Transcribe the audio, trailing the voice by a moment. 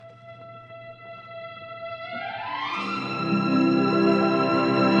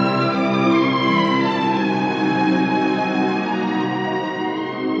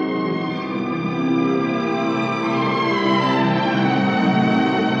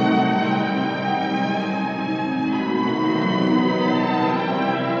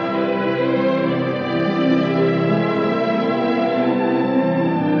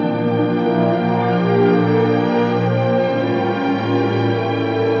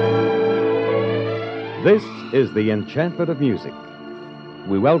This is The Enchantment of Music.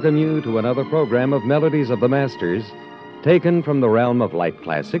 We welcome you to another program of melodies of the masters, taken from the realm of light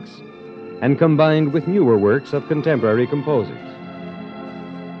classics and combined with newer works of contemporary composers.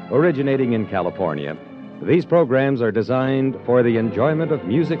 Originating in California, these programs are designed for the enjoyment of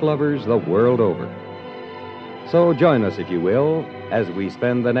music lovers the world over. So join us, if you will, as we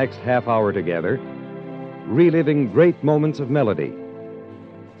spend the next half hour together, reliving great moments of melody,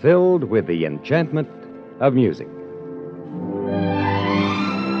 filled with the enchantment of music.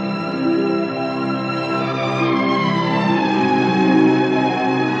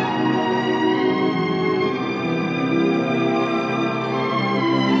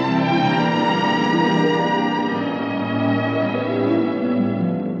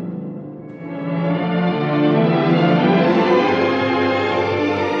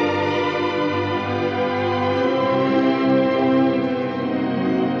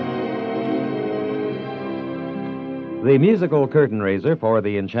 The musical curtain raiser for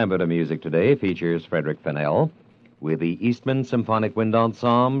The Enchantment of Music today features Frederick Fennell with the Eastman Symphonic Wind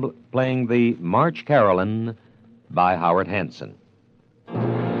Ensemble playing the March Carolyn by Howard Hanson.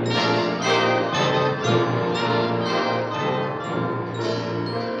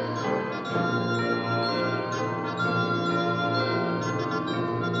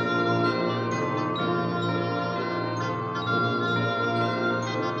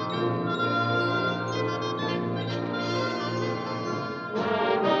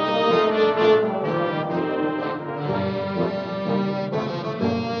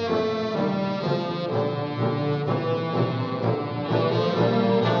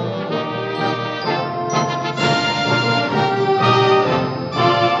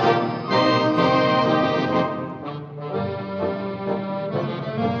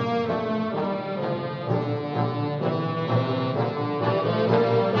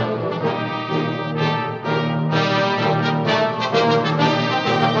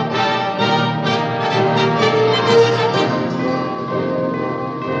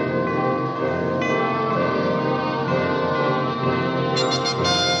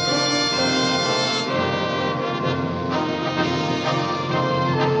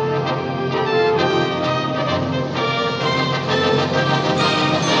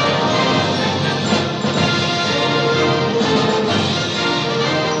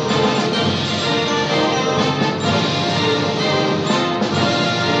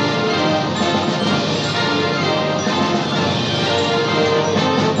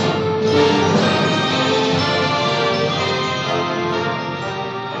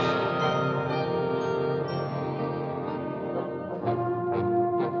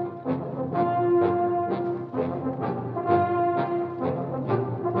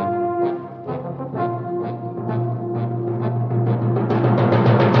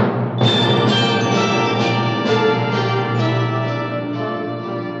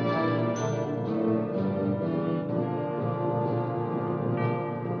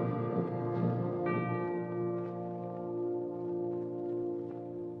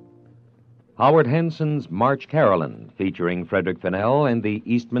 Howard Hanson's March Carolyn, featuring Frederick Fennell and the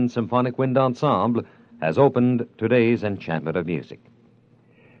Eastman Symphonic Wind Ensemble, has opened today's Enchantment of Music.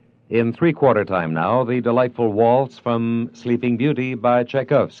 In three-quarter time now, the delightful waltz from Sleeping Beauty by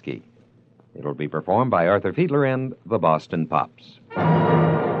Tchaikovsky. It'll be performed by Arthur Fiedler and the Boston Pops.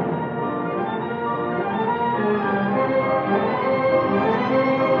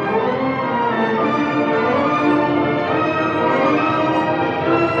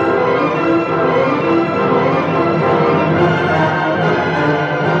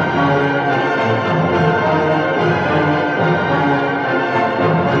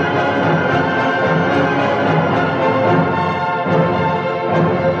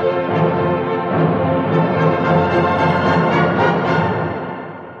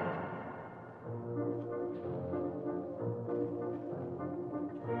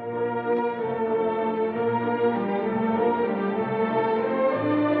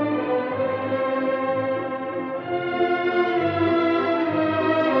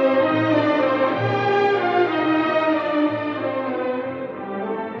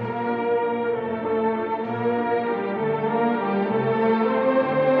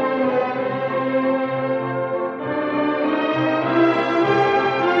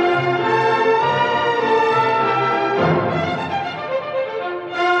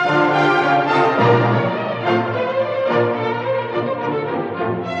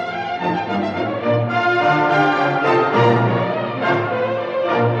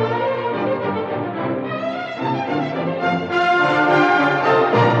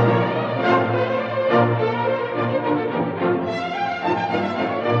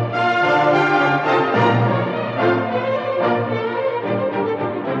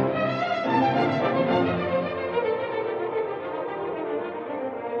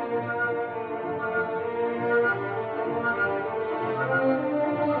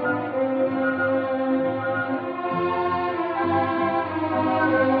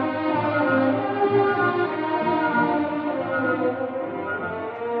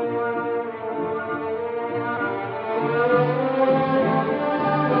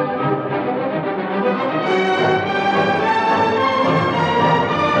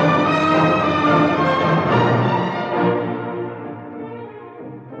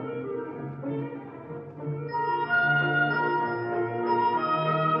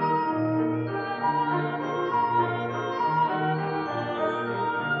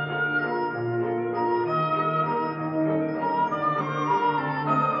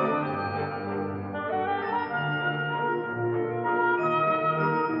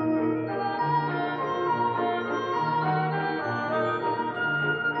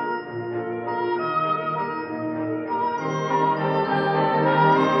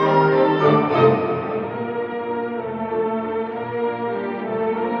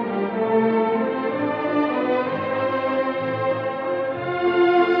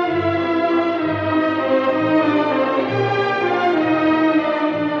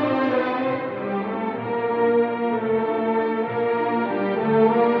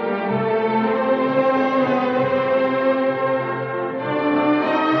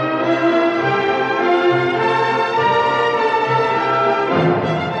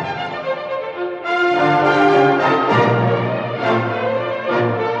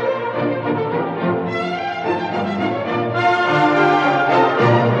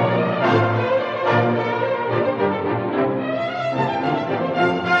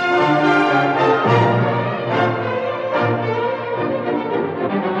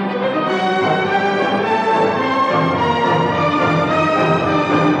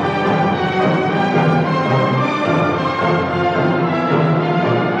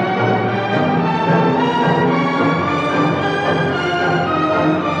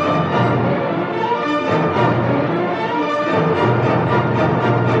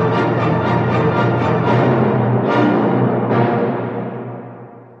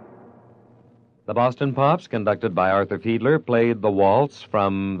 Boston Pops, conducted by Arthur Fiedler, played the waltz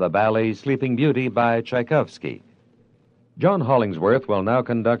from the ballet Sleeping Beauty by Tchaikovsky. John Hollingsworth will now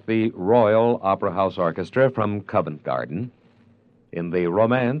conduct the Royal Opera House Orchestra from Covent Garden in the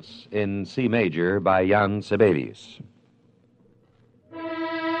Romance in C major by Jan Sibelius.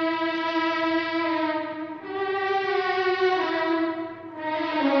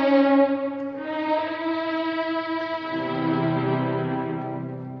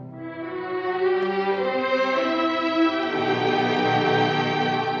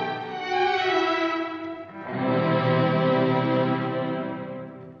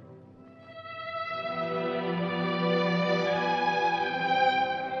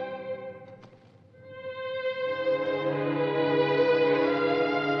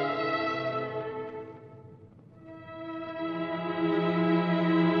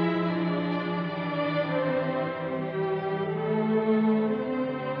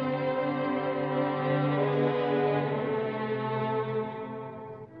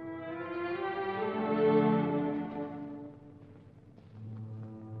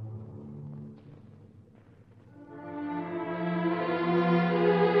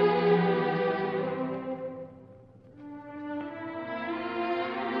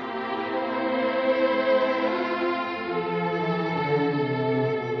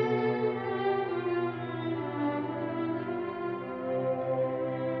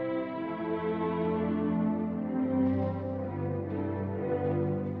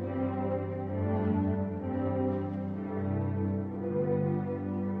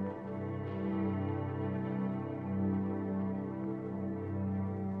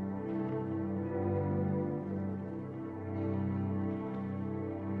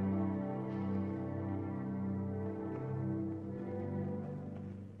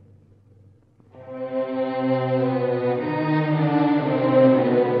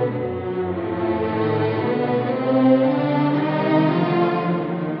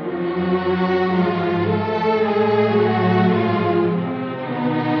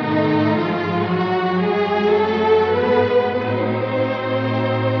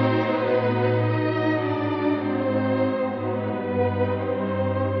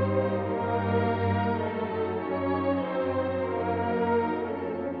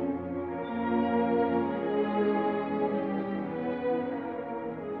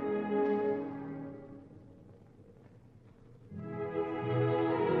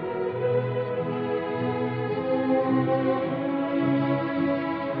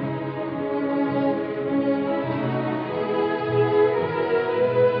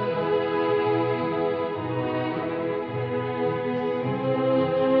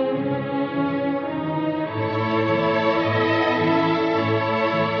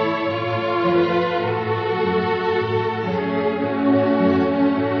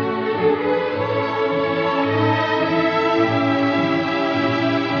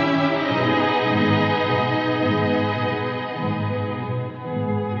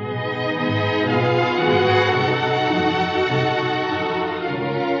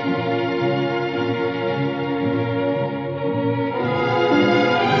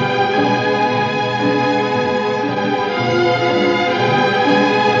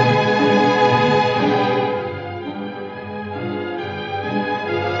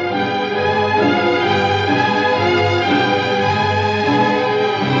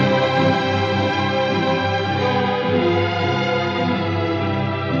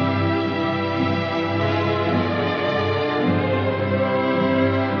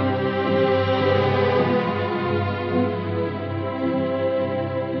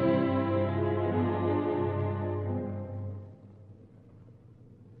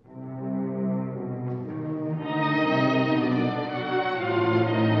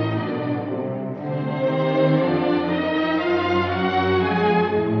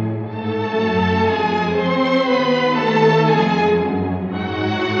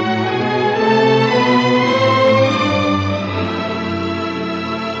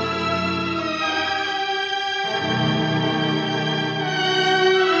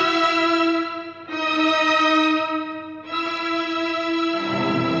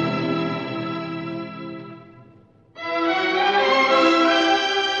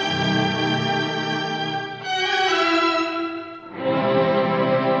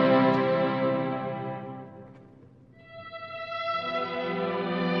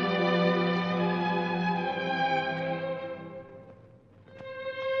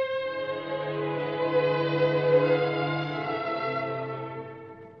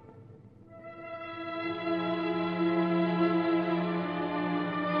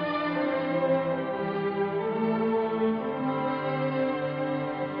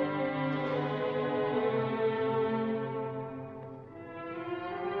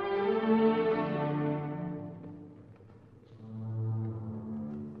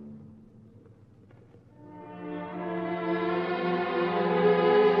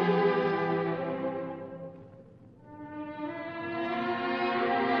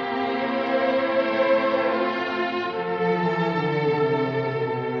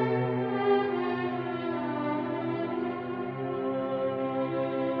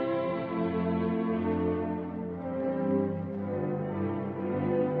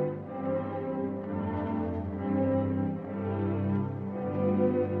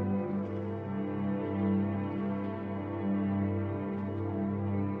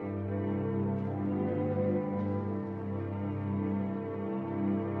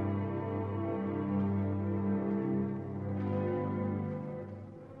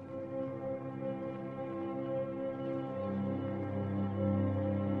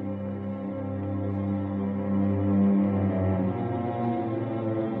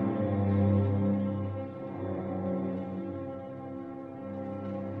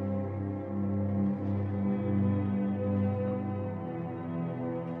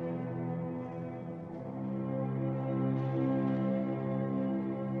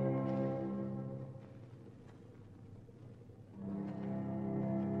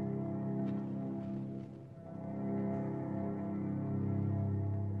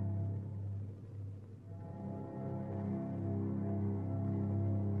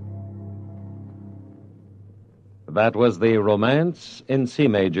 That was the Romance in C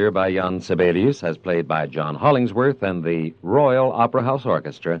major by Jan Sibelius, as played by John Hollingsworth and the Royal Opera House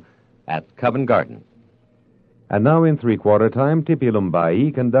Orchestra at Covent Garden. And now in three-quarter time, Tipi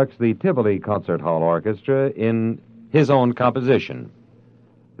Lumbai conducts the Tivoli Concert Hall Orchestra in his own composition,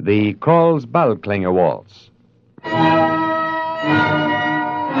 the Kreuzballklinger Waltz.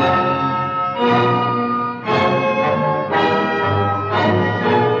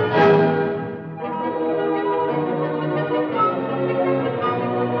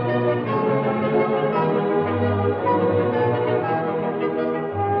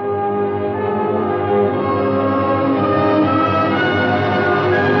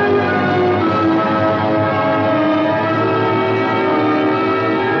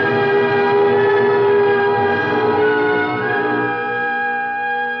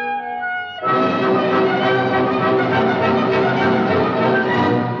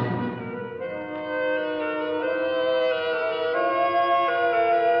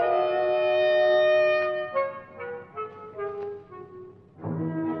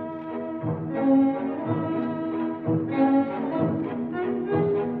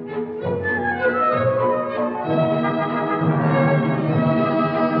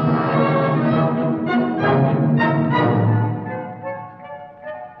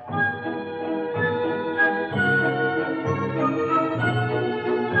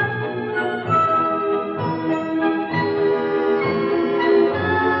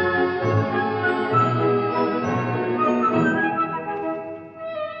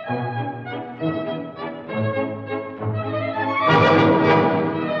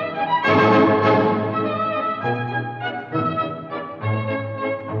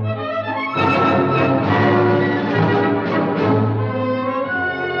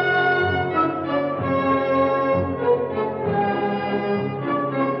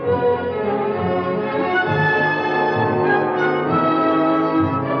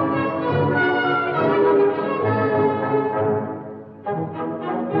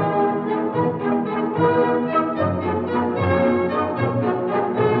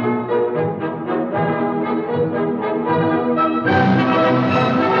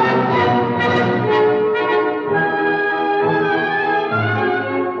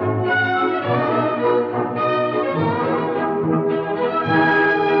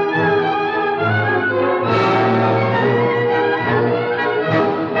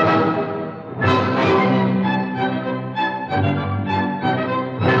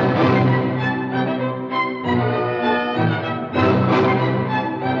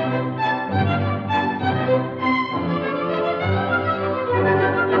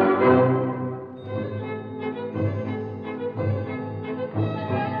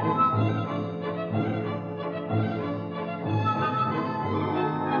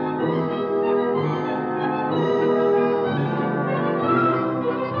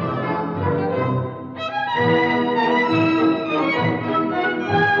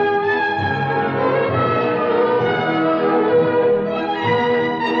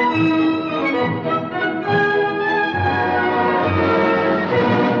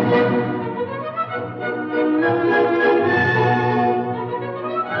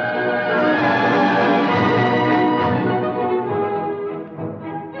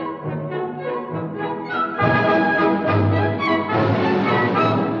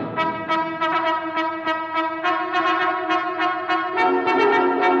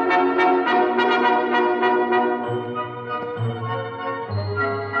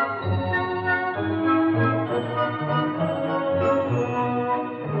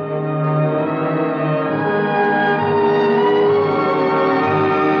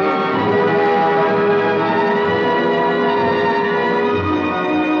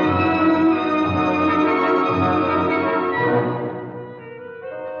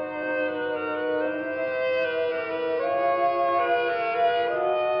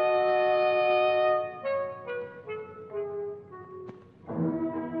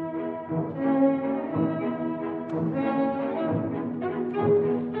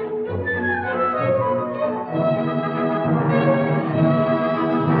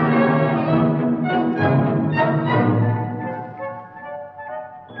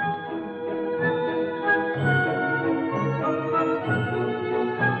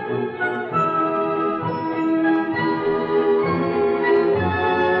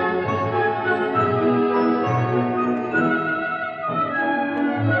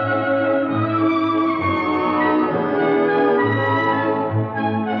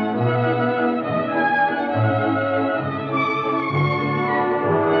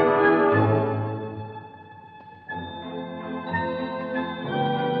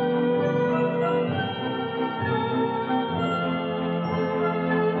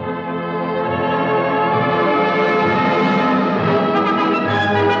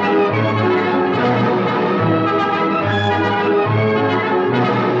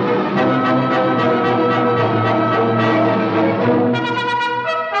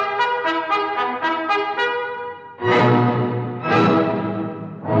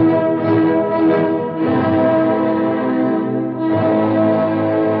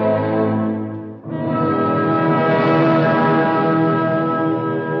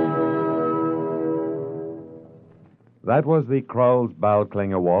 That was the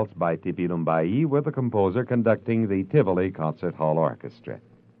Kreuzbau-Klinger Waltz by Tipi Lumbai, with the composer conducting the Tivoli Concert Hall Orchestra.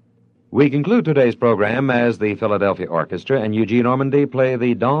 We conclude today's program as the Philadelphia Orchestra and Eugene Ormandy play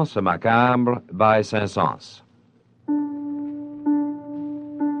the Danse Macabre by Saint-Saëns.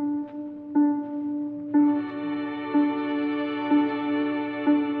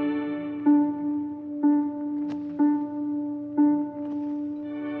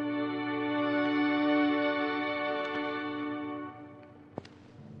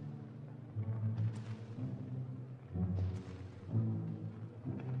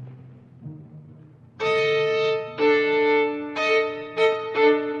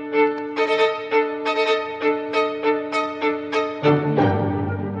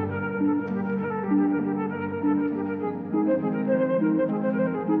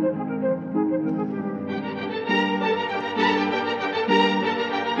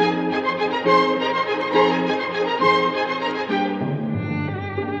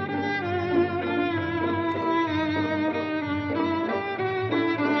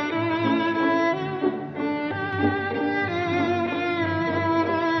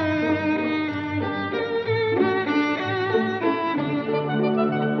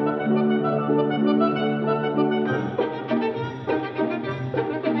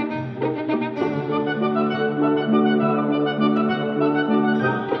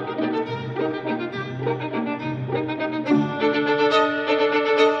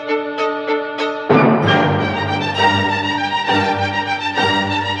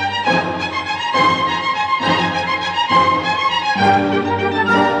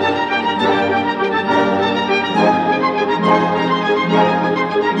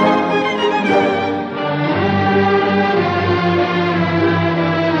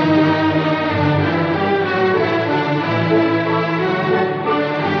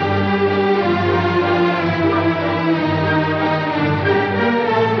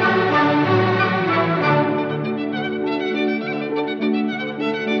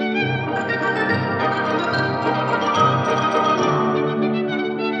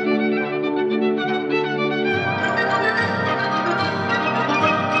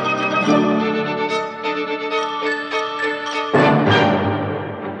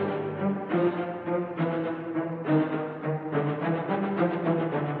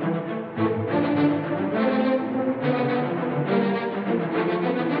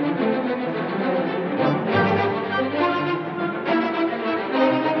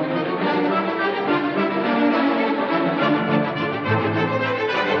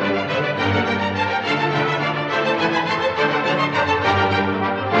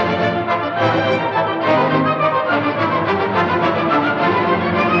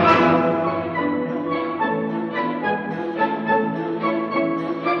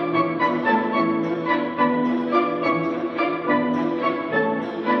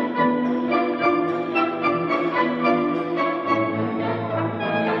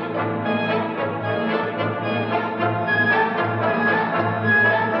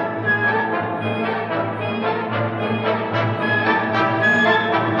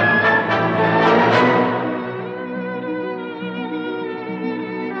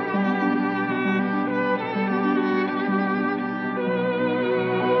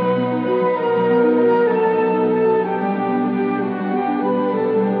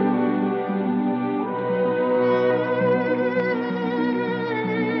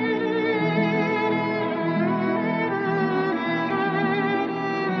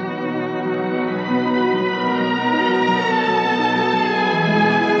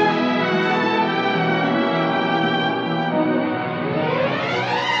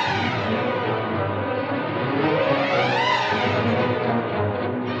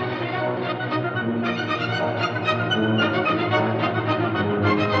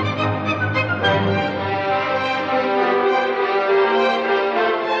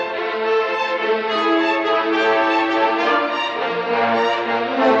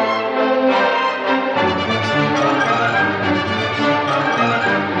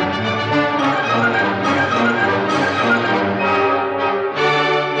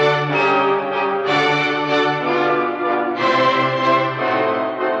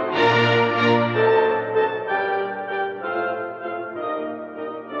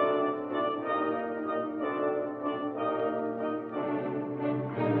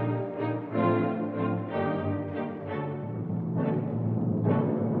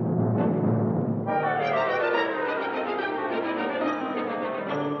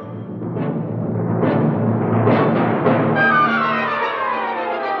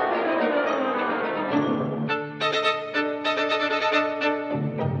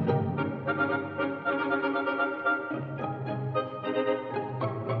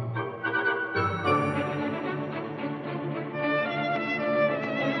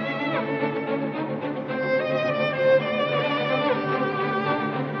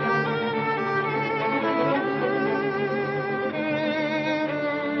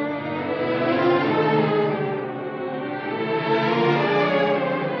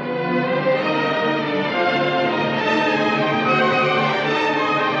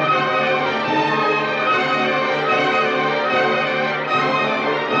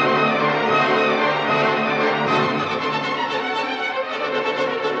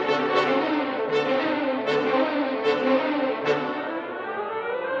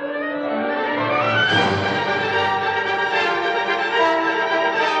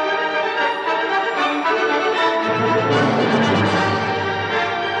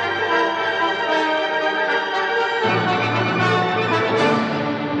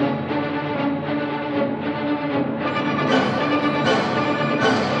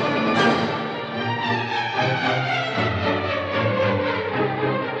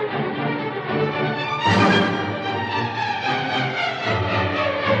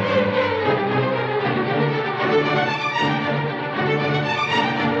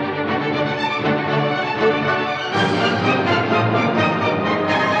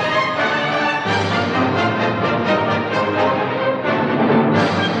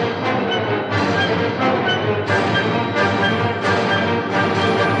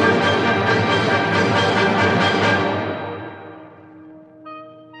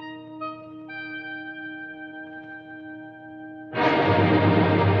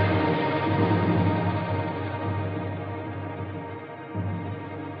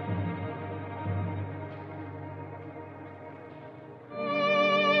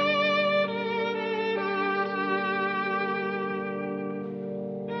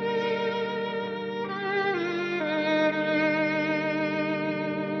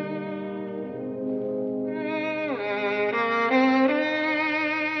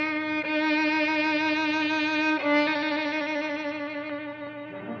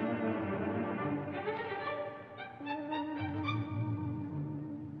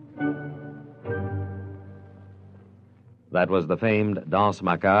 That was the famed Danse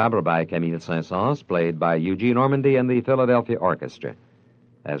Macabre by Camille Saint-Saëns, played by Eugene Ormandy and the Philadelphia Orchestra,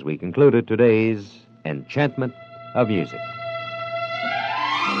 as we concluded today's Enchantment of Music.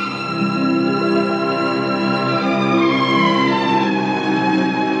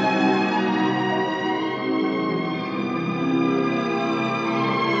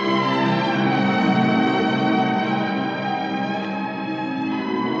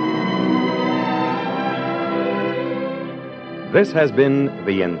 This has been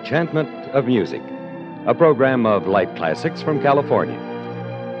The Enchantment of Music, a program of light classics from California.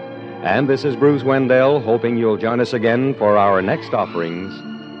 And this is Bruce Wendell, hoping you'll join us again for our next offerings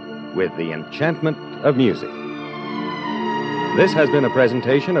with The Enchantment of Music. This has been a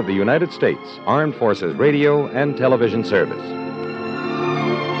presentation of the United States Armed Forces Radio and Television Service.